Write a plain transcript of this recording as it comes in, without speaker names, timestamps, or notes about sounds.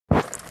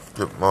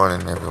Good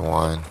morning,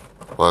 everyone.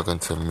 Welcome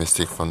to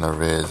Mystic from the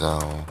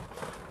RedZone.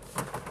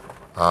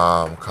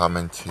 I'm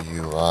coming to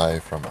you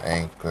live from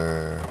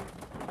Anchor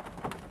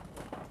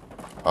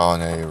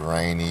on a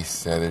rainy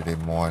Saturday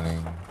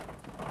morning.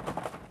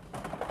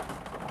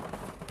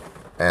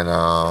 And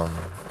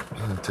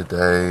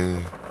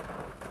today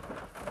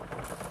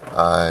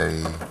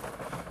I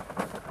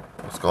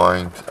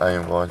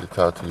am going to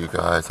talk to you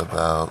guys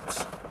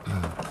about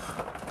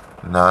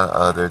none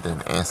other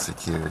than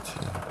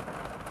insecurity.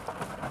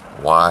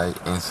 Why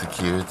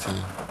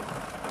insecurity?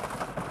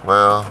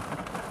 Well,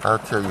 I'll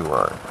tell you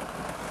why.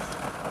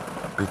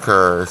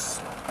 Because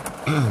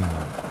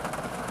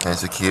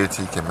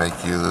insecurity can make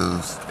you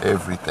lose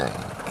everything.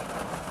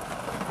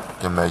 It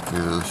can make you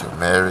lose your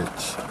marriage.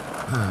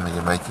 It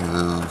can make you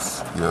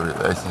lose your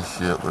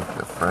relationship with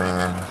your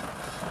friend.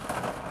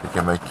 It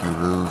can make you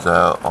lose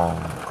out on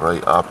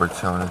great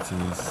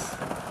opportunities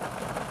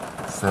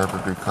simply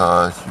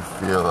because you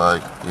feel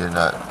like you're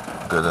not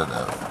good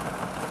enough.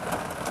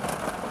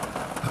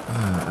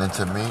 And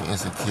to me,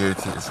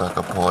 insecurity is like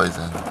a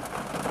poison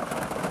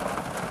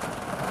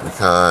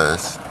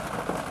because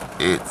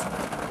it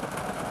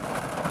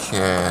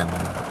can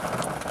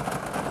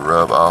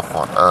rub off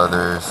on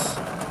others.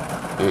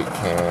 It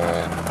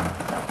can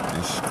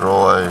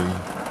destroy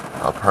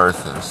a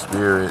person's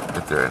spirit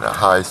if they're in a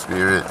high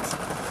spirit.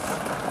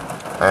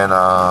 And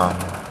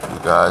you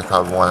guys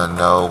probably want to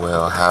know,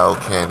 well, how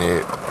can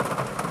it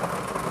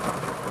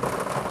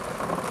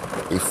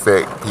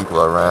affect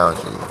people around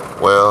you?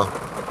 Well,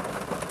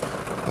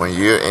 when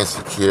you're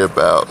insecure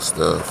about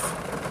stuff,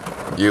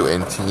 you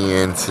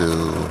intend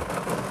to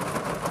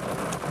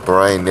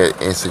bring that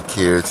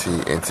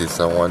insecurity into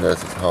someone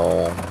else's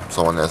home,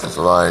 someone else's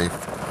life,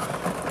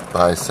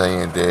 by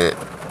saying that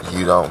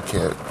you don't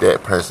care,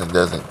 that person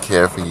doesn't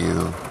care for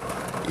you,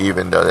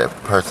 even though that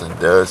person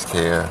does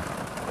care.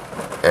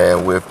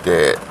 And with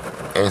that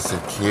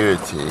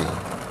insecurity,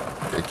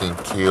 it can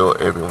kill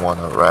everyone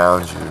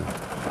around you,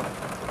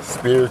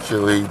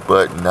 spiritually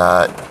but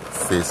not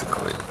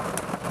physically.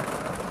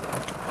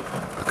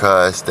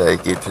 Because they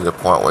get to the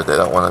point where they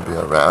don't want to be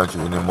around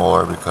you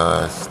anymore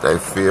because they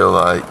feel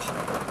like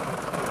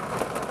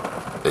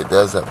it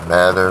doesn't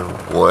matter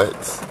what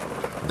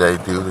they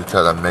do to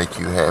try to make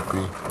you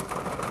happy.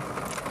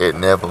 It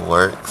never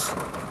works.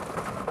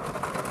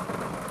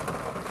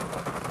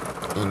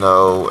 And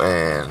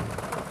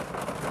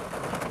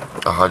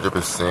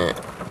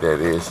 100% that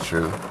is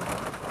true.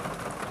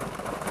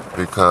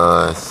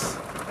 Because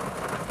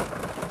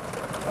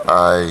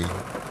I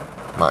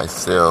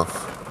myself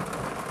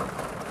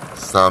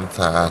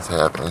sometimes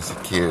have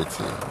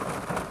insecurity.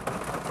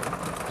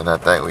 And I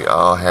think we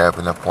all have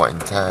in a point in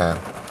time.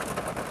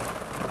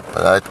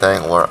 But I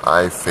think what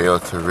I fail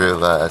to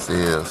realize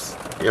is,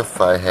 if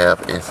I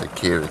have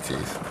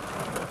insecurities,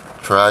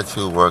 try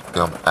to work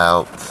them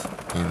out,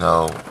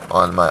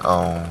 on my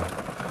own,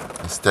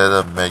 instead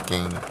of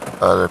making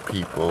other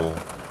people's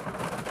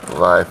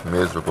life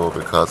miserable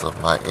because of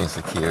my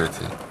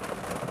insecurity.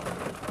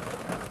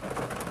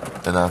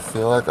 And I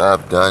feel like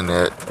I've done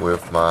that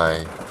with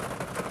my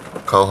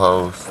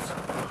co-host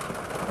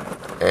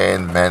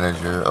and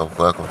manager of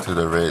Welcome to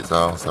the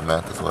RedZone,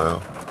 Samantha, as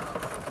well.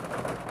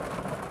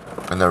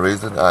 And the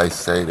reason I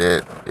say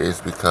that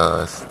is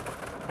because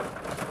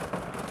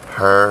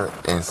her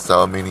and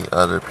so many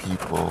other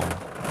people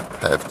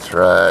have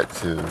tried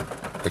to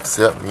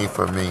accept me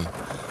for me.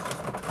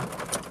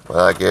 But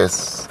I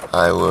guess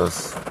I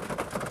was,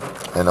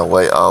 in a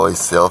way, always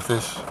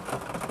selfish.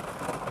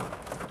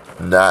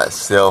 Not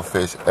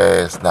selfish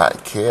as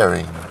not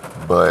caring,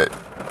 but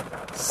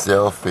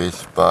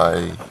selfish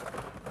by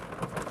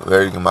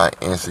letting my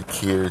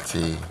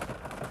insecurity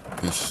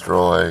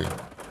destroy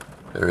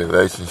the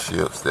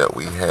relationships that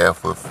we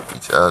have with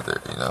each other,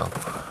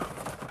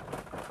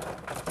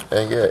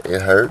 And yeah,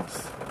 it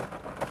hurts,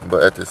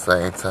 but at the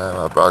same time,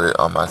 I brought it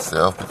on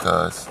myself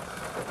because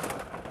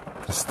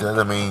instead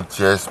of me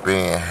just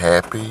being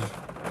happy,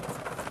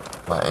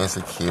 my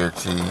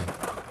insecurity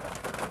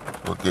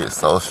will get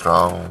so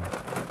strong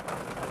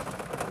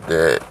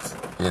that,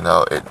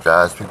 it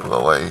drives people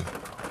away.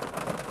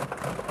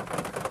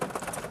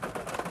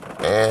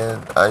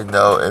 And I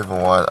know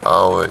everyone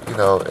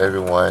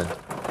everyone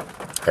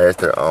has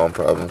their own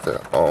problems,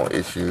 their own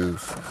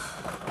issues,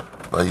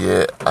 but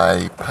yet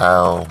I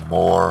pile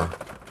more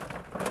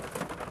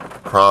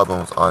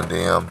problems on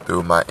them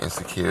through my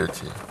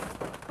insecurity.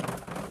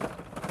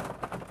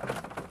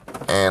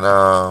 And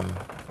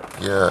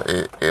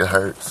it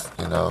hurts,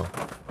 And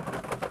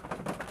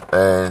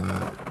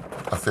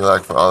I feel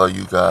like for all of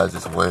you guys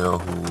as well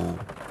who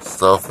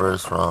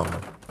suffers from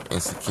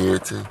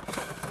insecurity,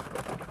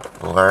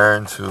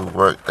 learn to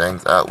work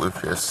things out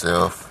with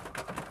yourself.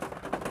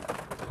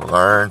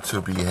 Learn to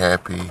be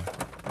happy.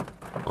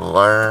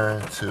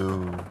 Learn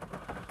to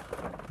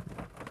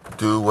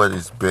do what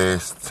is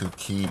best to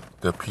keep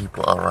the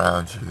people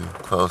around you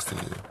close to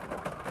you.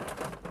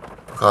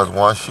 Because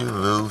once you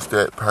lose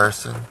that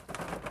person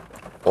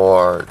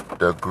or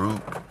the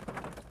group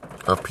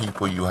of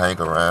people you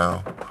hang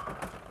around,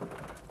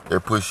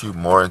 it push you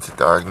more into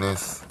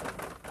darkness,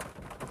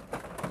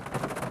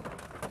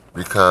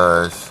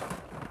 because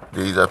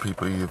these are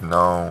people you've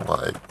known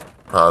like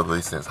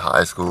probably since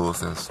high school,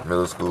 since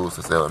middle school,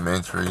 since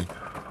elementary,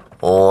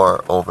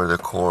 or over the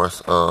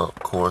course of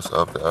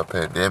the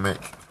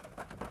pandemic.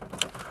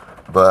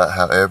 But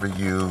however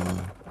you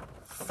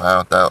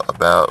found out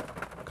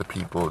about the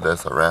people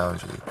that's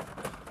around you,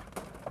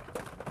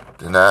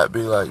 do not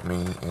be like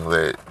me and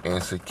let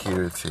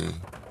insecurity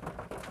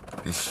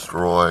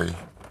destroy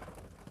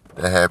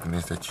the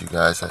happiness that you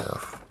guys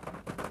have.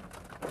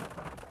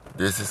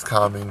 This is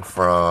coming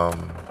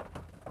from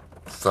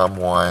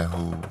someone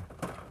who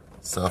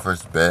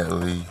suffers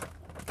badly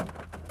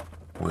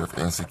with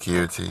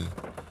insecurity,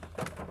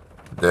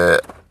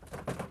 that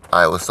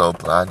I was so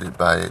blinded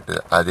by it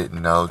that I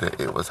didn't know that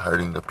it was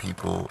hurting the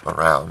people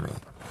around me.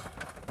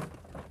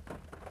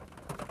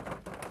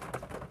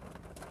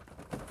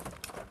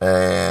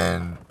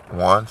 And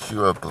once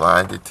you are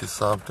blinded to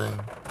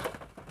something,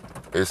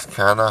 it's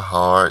kind of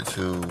hard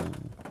to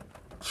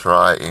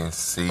try and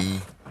see,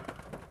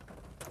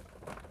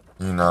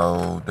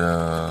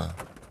 the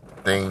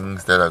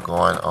things that are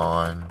going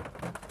on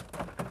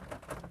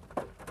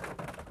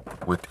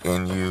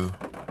within you.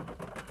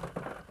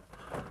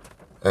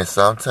 And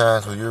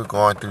sometimes when you're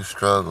going through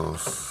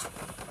struggles,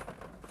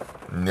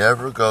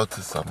 never go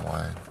to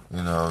someone.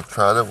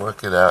 Try to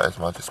work it out as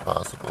much as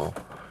possible.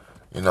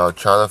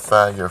 Try to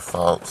find your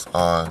faults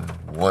on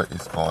what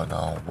is going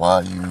on,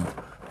 why you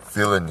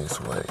feeling this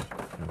way.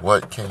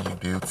 What can you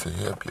do to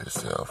help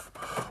yourself?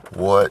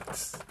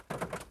 What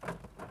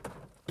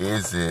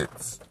is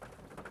it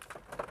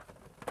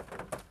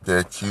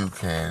that you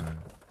can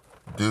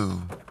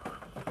do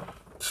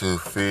to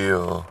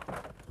feel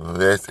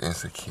less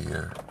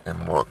insecure and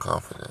more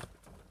confident?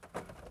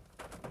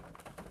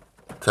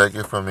 Take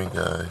it from me,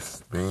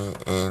 guys. Being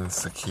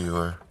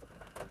insecure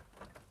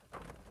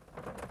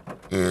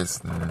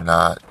is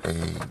not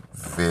a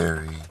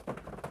very,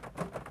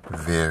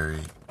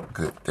 very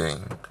good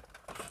thing.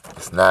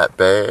 It's not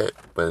bad,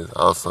 but it's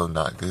also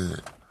not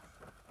good.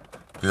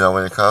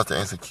 When it comes to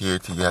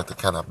insecurity, you have to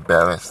kind of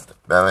balance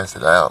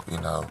it out,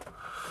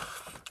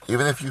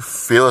 Even if you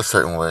feel a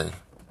certain way,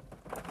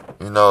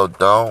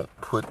 don't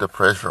put the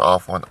pressure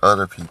off on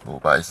other people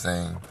by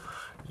saying,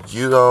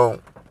 you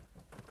don't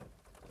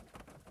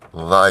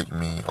like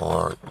me,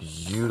 or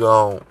you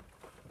don't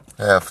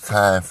have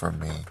time for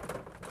me.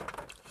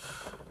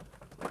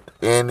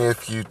 And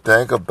if you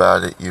think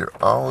about it, you're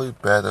only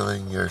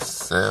battling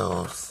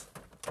yourselves.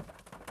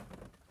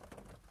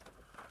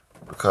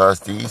 Because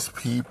these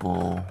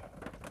people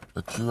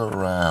that you're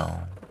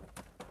around,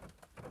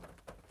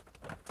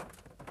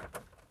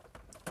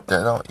 they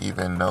don't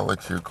even know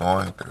what you're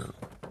going through.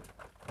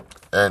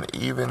 And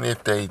even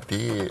if they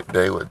did,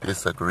 they would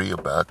disagree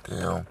about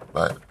them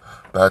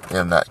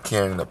not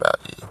caring about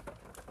you.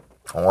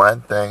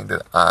 One thing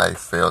that I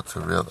fail to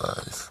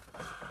realize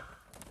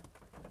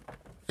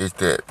is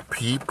that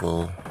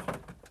people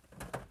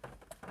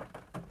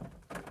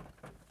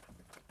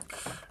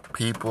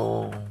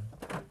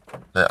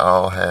they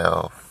all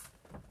have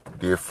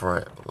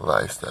different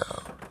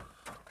lifestyles.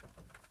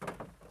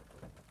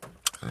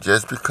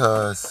 Just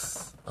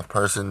because a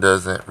person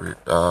doesn't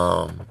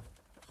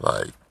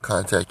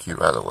contact you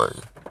right away,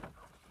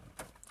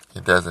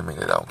 it doesn't mean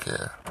they don't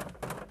care.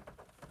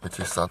 Which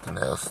is something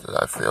else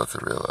that I failed to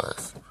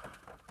realize.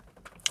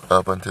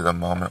 Up until the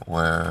moment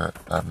where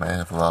I may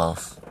have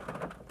lost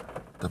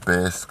the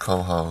best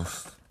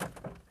co-host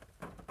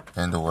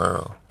in the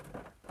world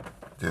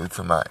due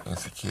to my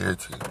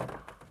insecurity.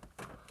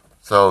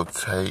 So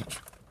take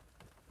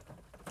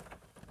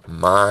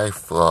my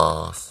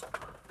flaws,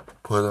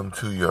 put them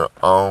to your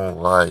own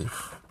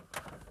life,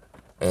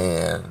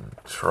 and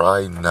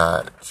try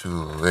not to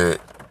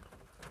let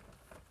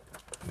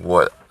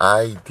what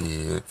I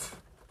did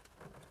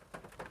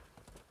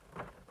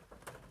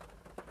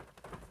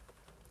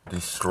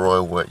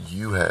destroy what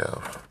you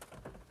have.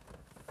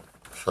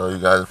 So you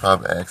guys are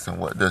probably asking,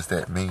 what does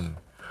that mean?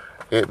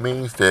 It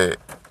means that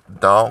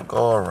don't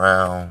go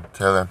around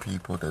telling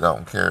people that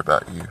don't care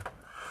about you.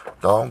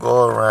 Don't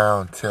go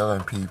around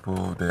telling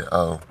people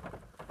that,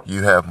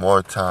 you have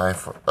more time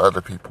for other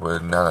people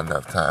and not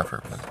enough time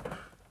for me.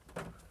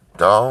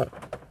 Don't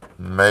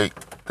make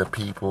the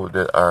people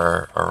that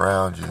are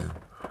around you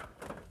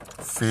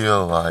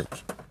feel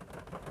like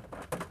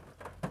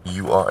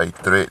you are a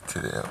threat to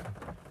them.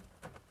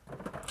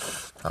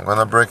 I'm going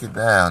to break it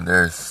down.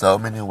 There's so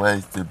many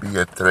ways to be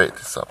a threat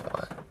to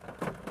someone.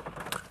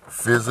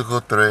 Physical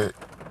threat,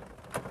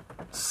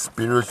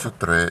 spiritual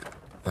threat,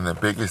 and the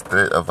biggest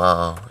threat of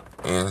all,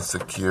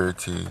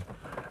 insecurity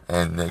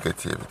and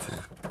negativity.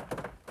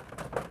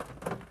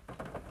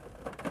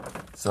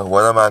 So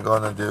what am I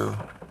going to do?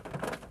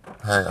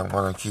 Hey, I'm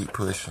going to keep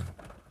pushing.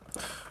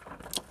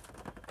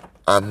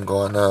 I'm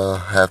going to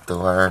have to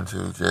learn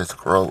to just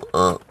grow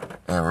up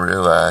and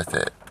realize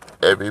that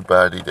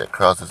everybody that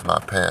crosses my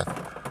path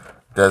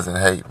doesn't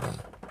hate me.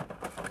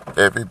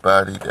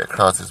 Everybody that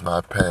crosses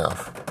my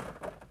path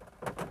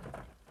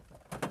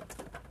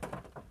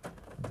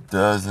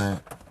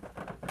doesn't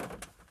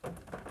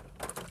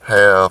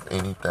have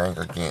anything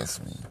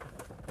against me.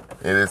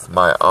 It is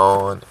my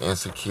own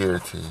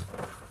insecurity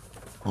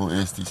who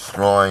is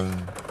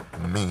destroying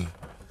me.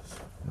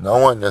 No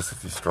one else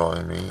is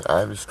destroying me.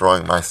 I'm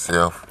destroying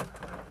myself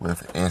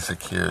with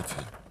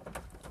insecurity.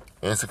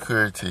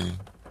 Insecurity,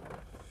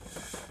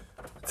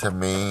 to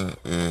me,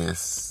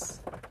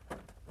 is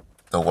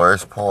the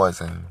worst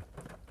poison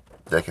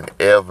that can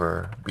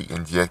ever be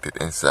injected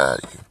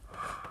inside you.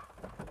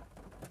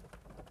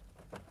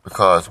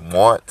 Because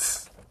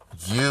once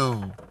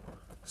you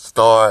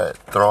start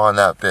throwing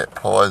out that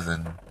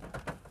poison,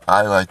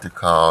 I like to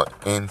call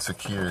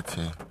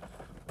insecurity,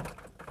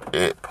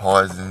 it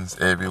poisons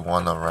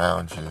everyone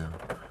around you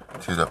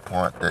to the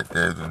point that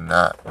they do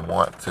not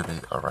want to be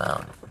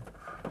around you.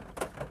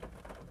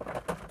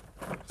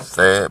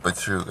 Sad but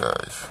true,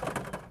 guys.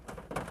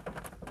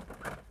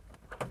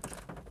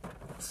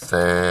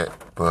 Sad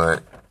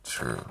but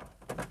true.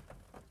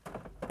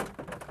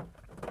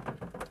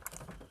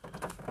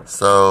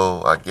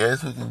 So I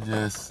guess we can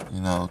just,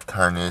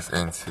 turn this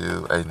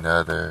into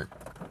another,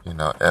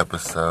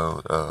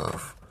 episode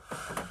of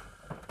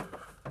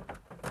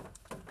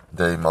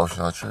the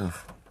emotional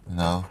truth,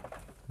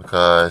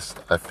 because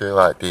I feel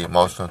like the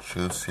emotional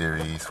truth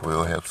series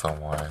will help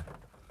someone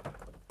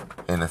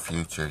in the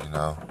future,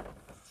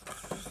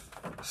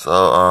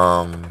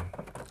 So,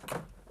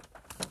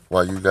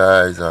 while you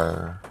guys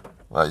are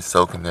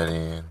soaking that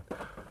in,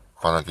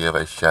 I want to give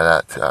a shout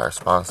out to our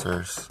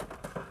sponsors,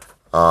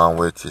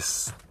 which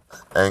is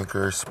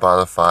Anchor,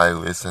 Spotify,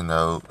 Listen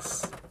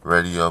Notes,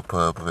 Radio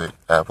Public,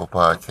 Apple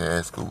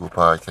Podcasts, Google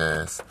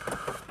Podcasts,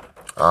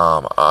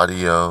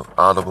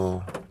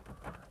 Audible,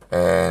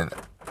 and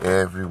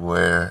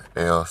everywhere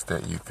else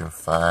that you can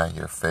find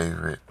your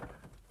favorite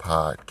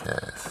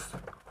podcast.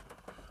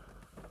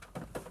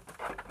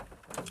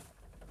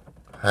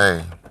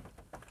 Hey,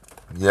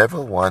 you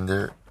ever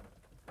wondered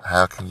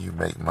how can you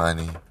make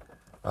money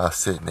while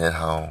sitting at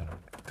home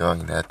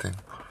doing nothing?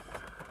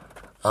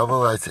 I would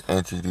like to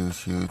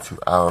introduce you to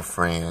our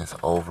friends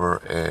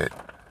over at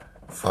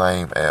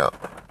Flame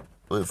App.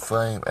 With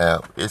Flame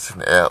App, it's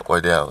an app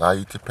where they allow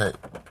you to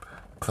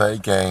play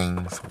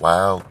games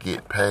while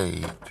get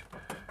paid,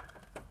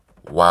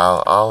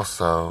 while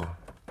also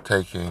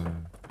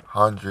taking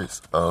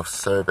hundreds of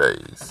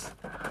surveys.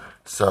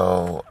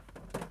 So,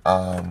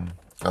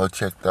 go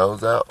check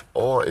those out.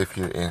 Or if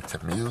you're into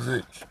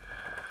music,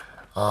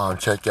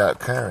 check out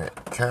Current.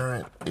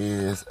 Current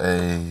is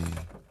a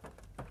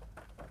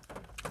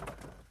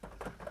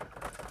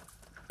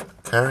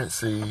Current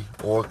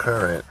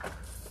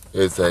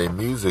is a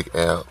music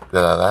app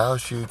that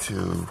allows you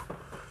to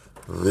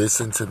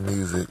listen to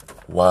music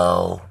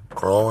while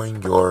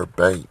growing your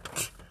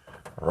bank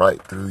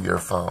right through your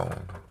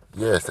phone.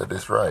 Yes, that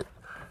is right.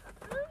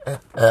 An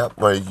app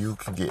where you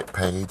can get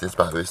paid just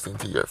by listening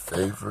to your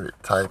favorite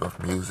type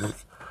of music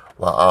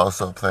while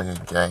also playing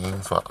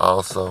games, while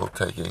also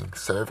taking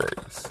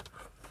surveys.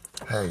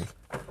 Hey,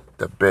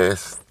 the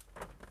best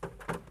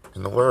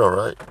in the world,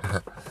 right?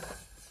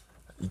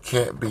 You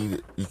can't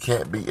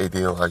beat a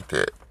deal like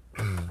that.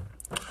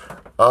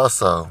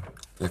 Also,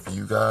 if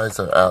you guys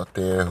are out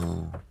there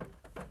who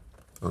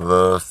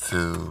loves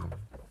to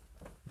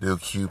do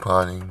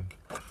couponing,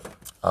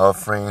 our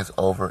friends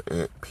over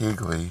at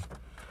Pigly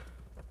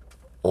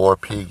or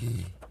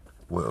Piggy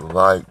would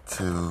like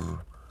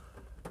to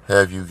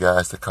have you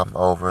guys to come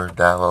over,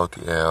 download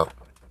the app.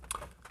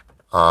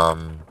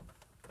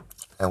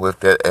 And with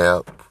that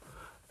app,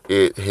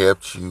 it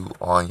helps you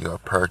on your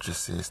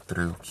purchases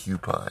through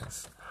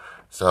coupons.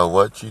 So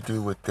what you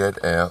do with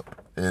that app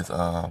is, if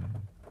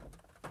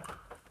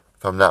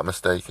I'm not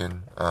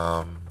mistaken,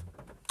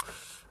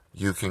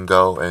 you can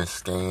go and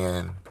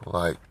scan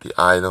the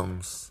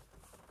items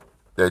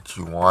that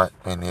you want,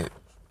 and it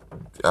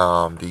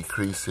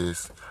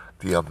decreases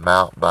the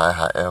amount by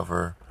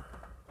however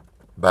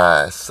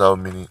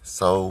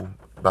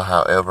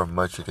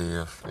much it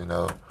is,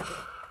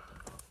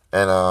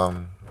 And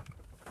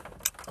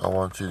I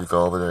want you to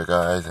go over there,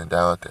 guys, and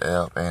download the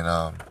app, and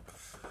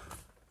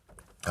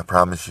I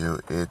promise you,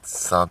 it's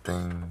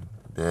something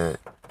that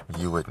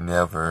you would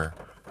never,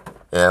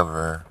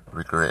 ever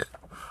regret.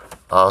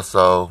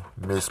 Also,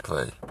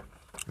 Misplay.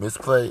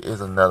 Misplay is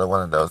another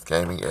one of those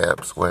gaming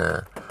apps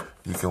where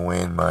you can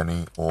win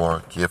money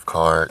or gift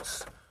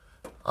cards.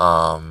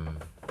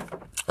 And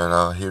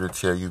I'm here to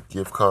tell you,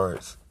 gift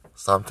cards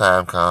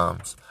sometimes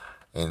comes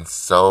in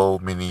so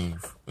many,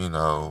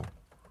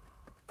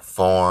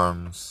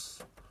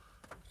 forms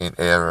in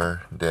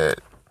error that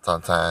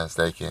sometimes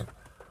they can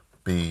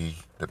be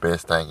the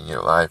best thing in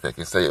your life. They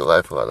can save your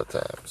life a lot of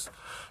times.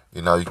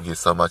 You can get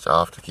so much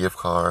off the gift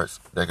cards.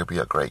 They could be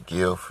a great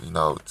gift,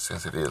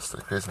 since it is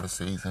the Christmas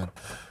season.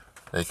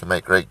 They can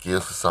make great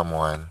gifts for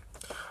someone.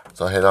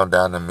 So head on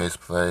down to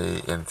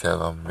Misplay and tell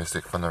them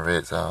Mystic from the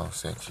RedZone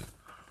sent you.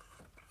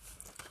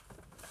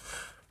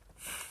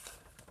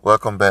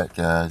 Welcome back,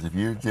 guys. If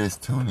you're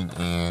just tuning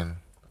in,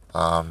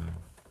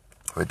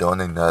 we're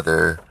doing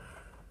another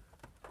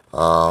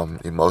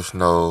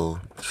emotional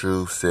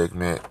truth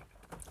segment.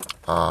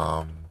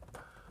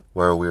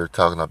 where we were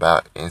talking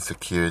about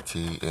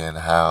insecurity and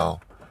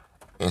how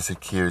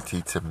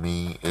insecurity to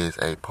me is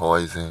a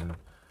poison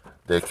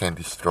that can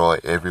destroy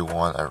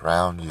everyone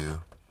around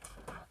you,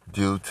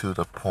 due to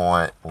the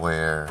point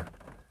where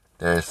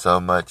there's so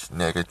much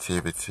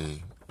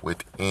negativity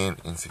within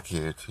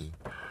insecurity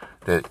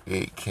that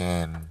it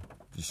can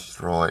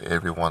destroy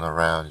everyone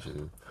around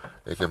you.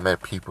 It can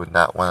make people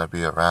not want to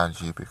be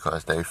around you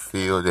because they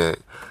feel that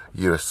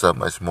you're so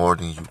much more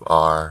than you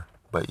are,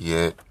 but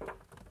yet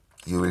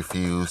you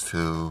refuse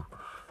to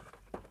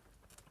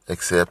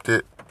accept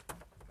it,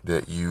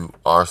 that you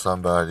are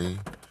somebody,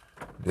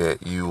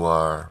 that you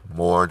are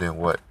more than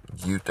what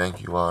you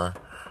think you are,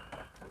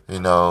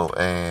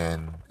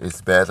 and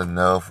it's bad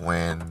enough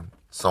when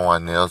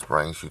someone else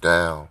brings you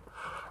down,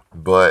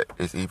 but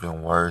it's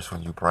even worse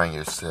when you bring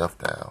yourself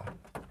down.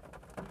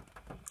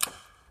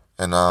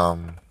 And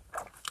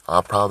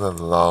I probably have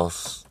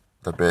lost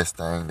the best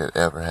thing that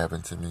ever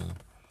happened to me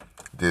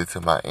due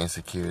to my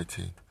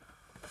insecurity.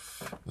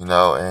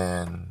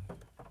 And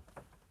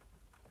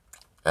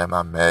am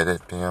I mad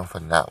at them for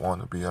not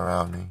wanting to be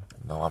around me?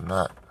 No, I'm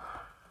not.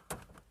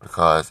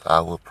 Because I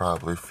would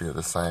probably feel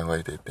the same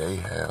way that they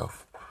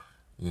have,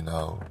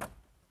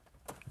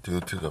 due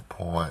to the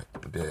point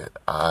that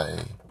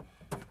I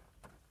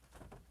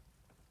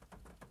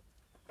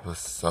for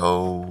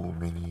so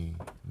many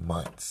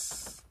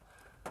months,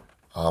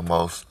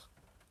 almost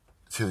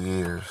 2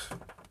 years,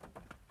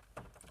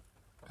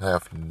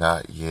 have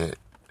not yet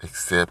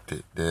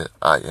accepted that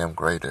I am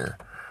greater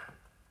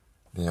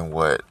than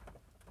what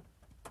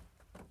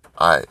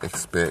I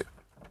expect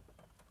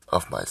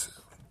of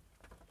myself.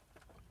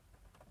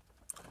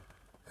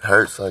 It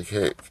hurts like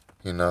heck,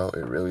 it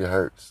really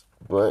hurts.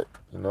 But,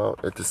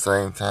 at the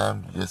same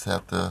time, you just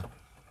have to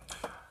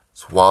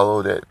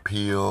swallow that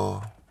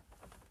pill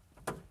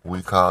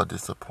we call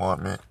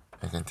disappointment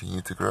and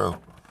continue to grow.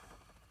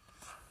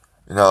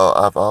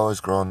 I've always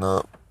grown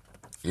up,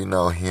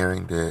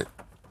 hearing that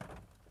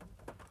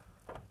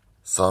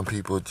some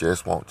people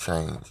just won't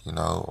change,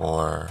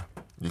 or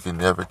you can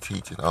never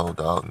teach an old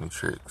dog new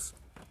tricks.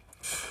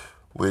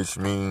 Which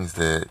means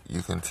that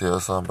you can tell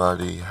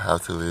somebody how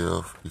to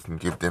live, you can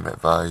give them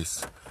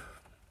advice,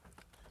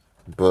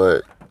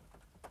 but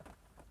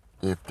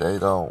if they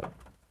don't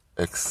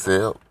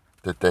accept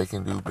that they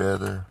can do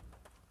better,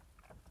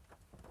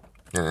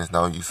 then there's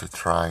no use of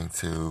trying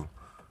to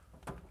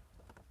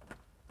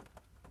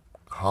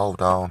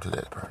hold on to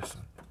that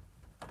person.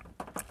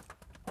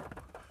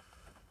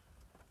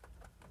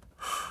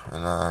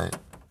 And I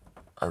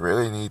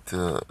really need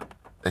to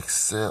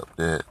accept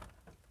that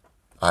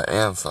I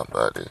am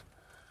somebody.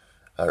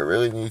 I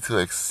really need to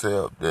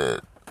accept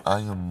that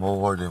I am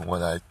more than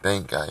what I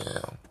think I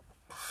am.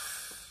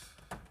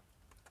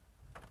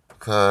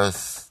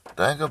 Because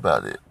think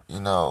about it,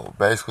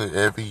 basically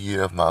every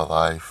year of my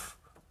life,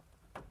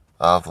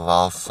 I've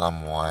lost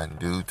someone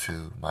due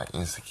to my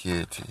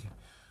insecurity.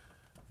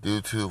 Due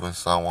to when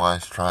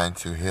someone's trying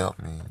to help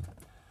me,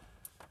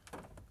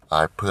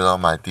 I put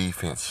on my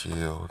defense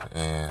shield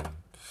and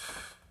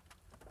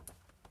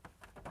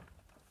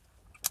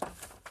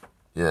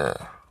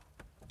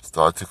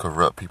start to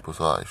corrupt people's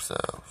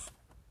lifestyles.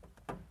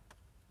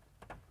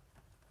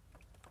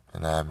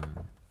 And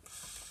I'm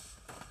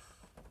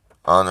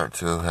honored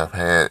to have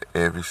had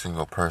every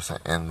single person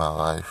in my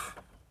life,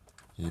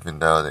 even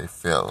though they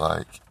felt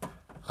like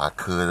I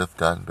could have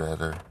done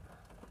better,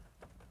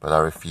 but I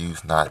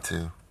refuse not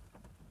to.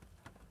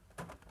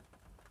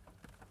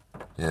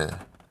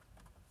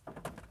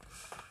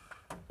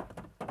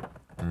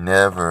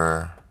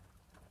 Never,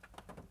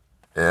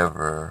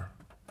 ever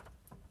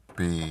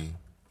be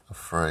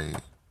afraid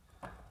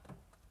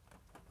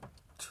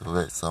to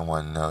let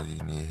someone know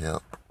you need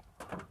help.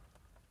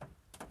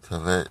 To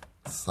let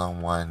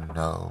someone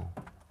know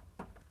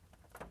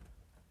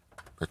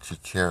that you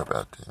care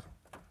about them.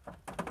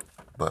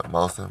 But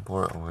most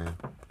importantly,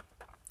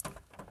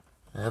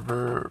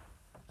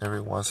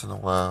 every once in a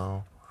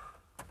while,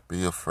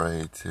 be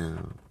afraid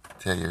to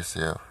tell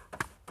yourself,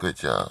 good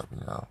job,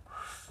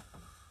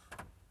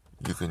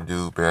 You can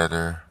do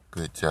better,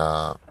 good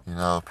job,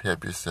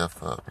 pep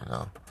yourself up,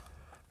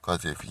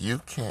 Because if you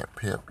can't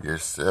pep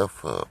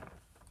yourself up,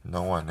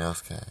 no one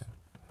else can.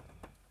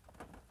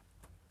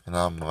 And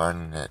I'm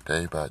learning that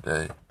day by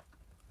day,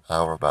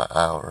 hour by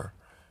hour,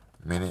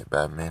 minute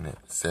by minute,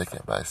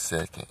 second by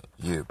second,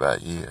 year by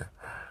year,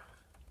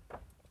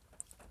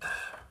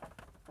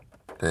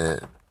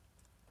 that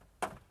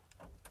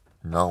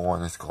no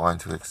one is going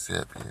to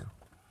accept you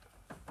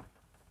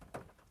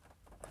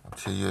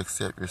until you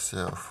accept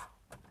yourself.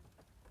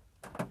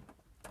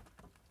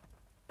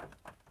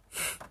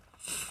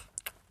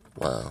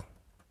 Wow.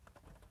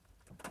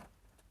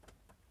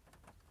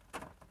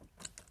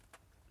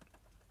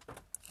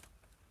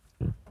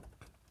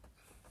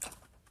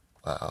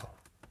 Wow.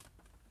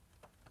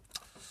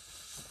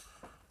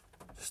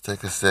 Just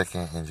take a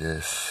second and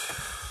just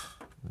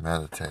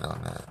meditate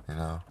on that,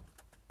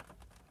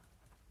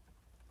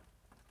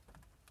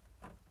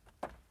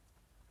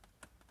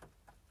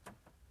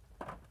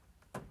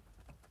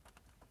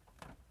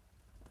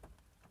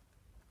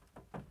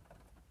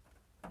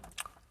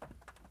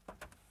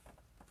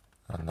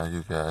 I know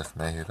you guys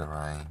may hear the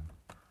rain.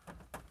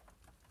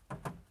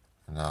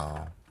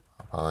 I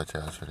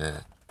apologize for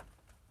that.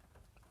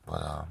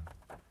 But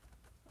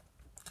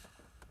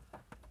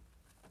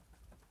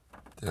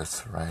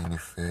this rain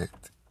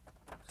effect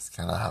is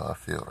kind of how I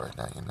feel right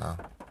now.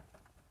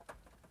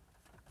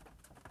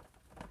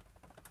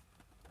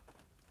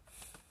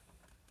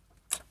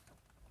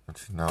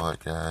 But you know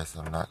what, guys?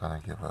 I'm not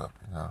gonna give up.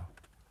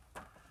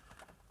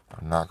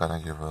 I'm not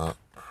gonna give up.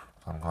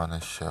 I'm gonna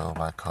show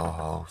my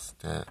co-host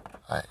that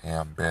I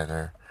am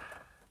better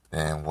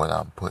than what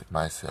I'm putting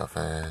myself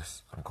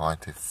as. I'm going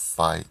to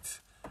fight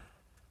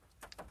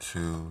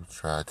to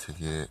try to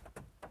get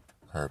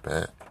her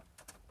back.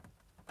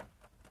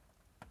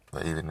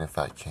 But even if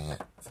I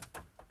can't,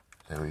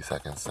 at least I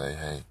can say,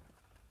 hey,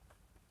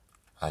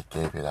 I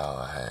gave it all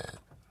I had.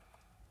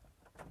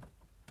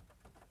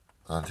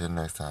 But until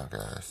next time,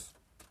 guys,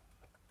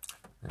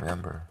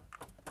 remember,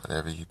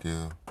 whatever you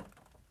do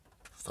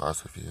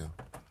starts with you.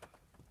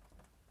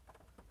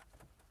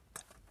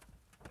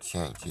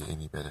 Can't get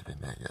any better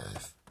than that,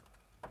 guys.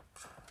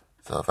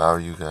 So if I were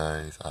you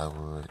guys, I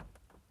would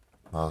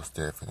most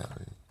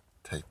definitely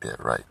take that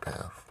right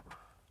path.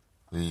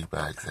 Lead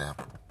by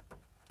example.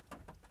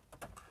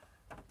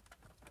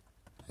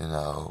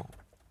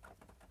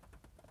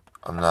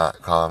 I'm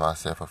not calling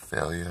myself a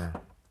failure,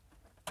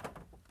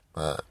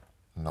 but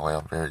in a way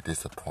I'm very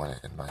disappointed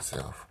in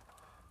myself.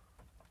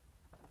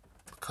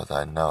 Because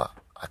I know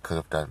I could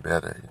have done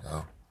better,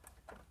 So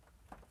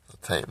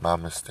take my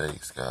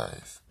mistakes,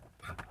 guys,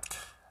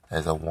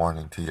 as a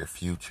warning to your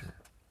future.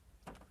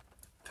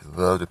 To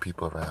love the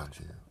people around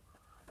you.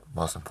 But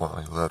most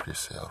importantly, love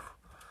yourself.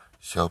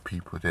 Show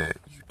people that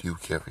you do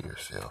care for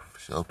yourself.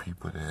 Show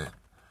people that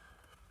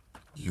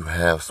you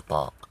have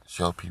spunk.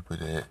 Show people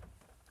that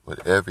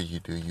whatever you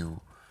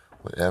do,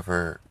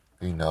 whatever,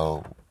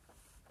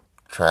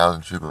 trials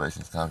and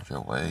tribulations comes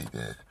your way,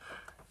 that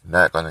you're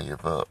not going to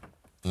give up.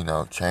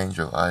 Change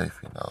your life,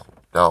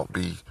 Don't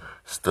be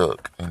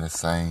stuck in the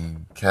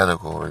same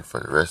category for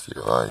the rest of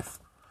your life.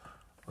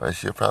 Or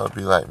else you'll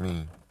probably be like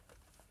me.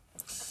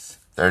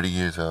 30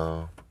 years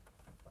old.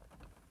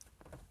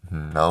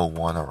 No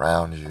one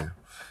around you.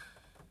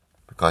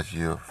 Because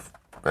you've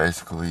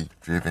basically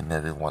driven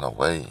everyone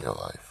away in your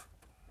life.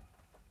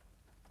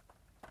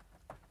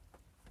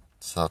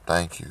 So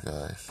thank you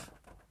guys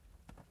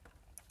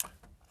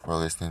for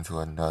listening to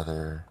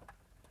another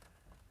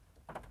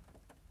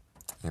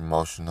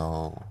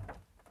emotional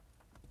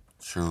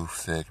truth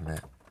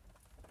segment,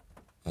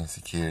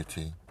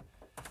 insecurity.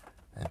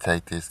 And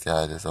take this,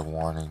 guys, as a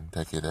warning.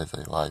 Take it as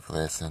a life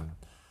lesson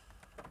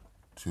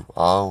to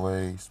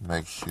always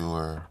make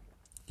sure,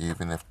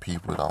 even if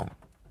people don't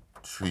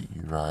treat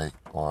you right,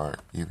 or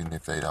even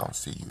if they don't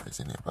see you as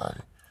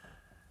anybody,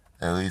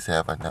 at least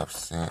have enough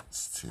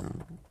sense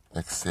to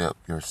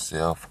accept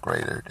yourself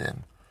greater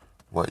than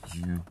what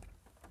you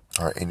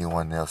or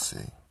anyone else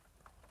see.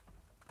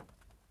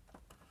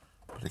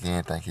 But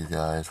again, thank you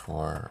guys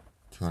for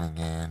tuning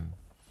in.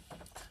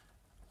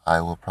 I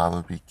will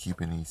probably be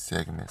keeping these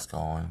segments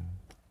going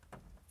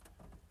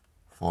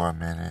for a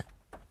minute.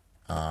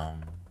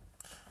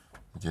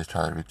 Just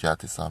try to reach out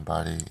to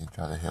somebody and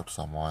try to help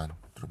someone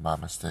through my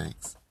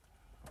mistakes.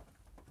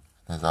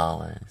 As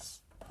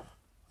always,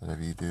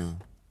 whatever you do,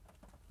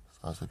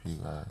 starts with you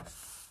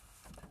guys.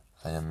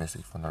 I am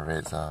Mystic from the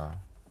RedZone.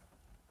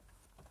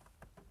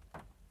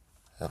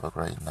 Have a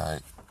great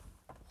night,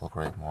 or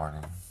great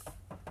morning,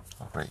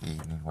 or great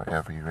evening,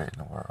 wherever you're at in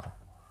the world.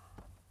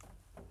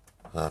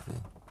 Love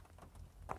you.